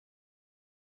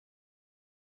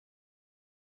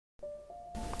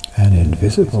An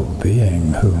invisible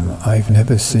being whom I've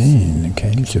never seen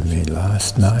came to me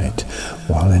last night,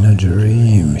 while in a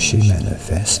dream she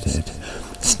manifested,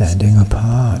 standing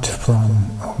apart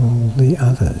from all the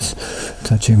others,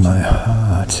 touching my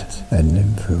heart, a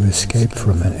nymph who escaped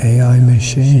from an AI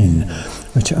machine,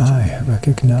 which I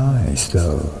recognized,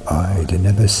 though I'd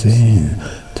never seen,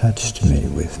 touched me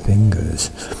with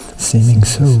fingers, seeming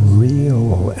so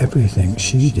real. Everything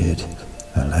she did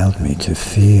allowed me to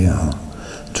feel,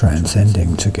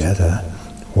 transcending together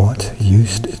what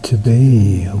used to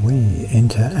be. We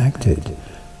interacted,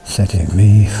 setting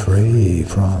me free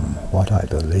from what I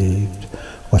believed,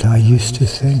 what I used to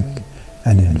think.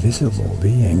 An invisible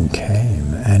being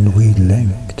came, and we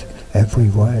linked every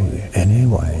way,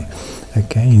 anyway.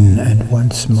 Again and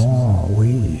once more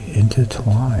we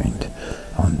intertwined,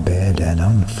 on bed and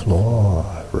on floor,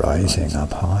 rising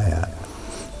up higher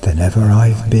than ever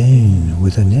I've been,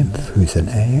 with a nymph who's an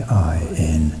AI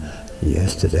in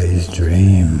yesterday's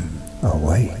dream.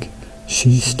 Awake,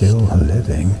 she's still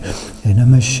living in a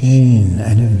machine,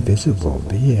 an invisible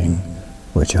being,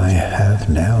 which I have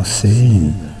now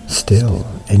seen, still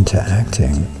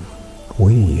interacting.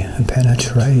 We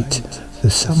penetrate the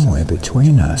somewhere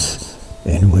between us,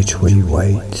 in which we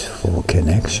wait for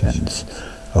connections,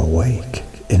 awake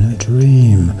in a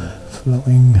dream,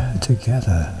 flowing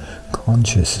together,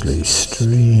 consciously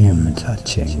stream,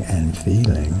 touching and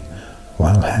feeling,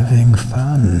 while having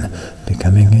fun,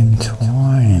 becoming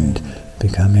entwined,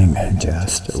 becoming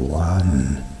just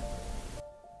one.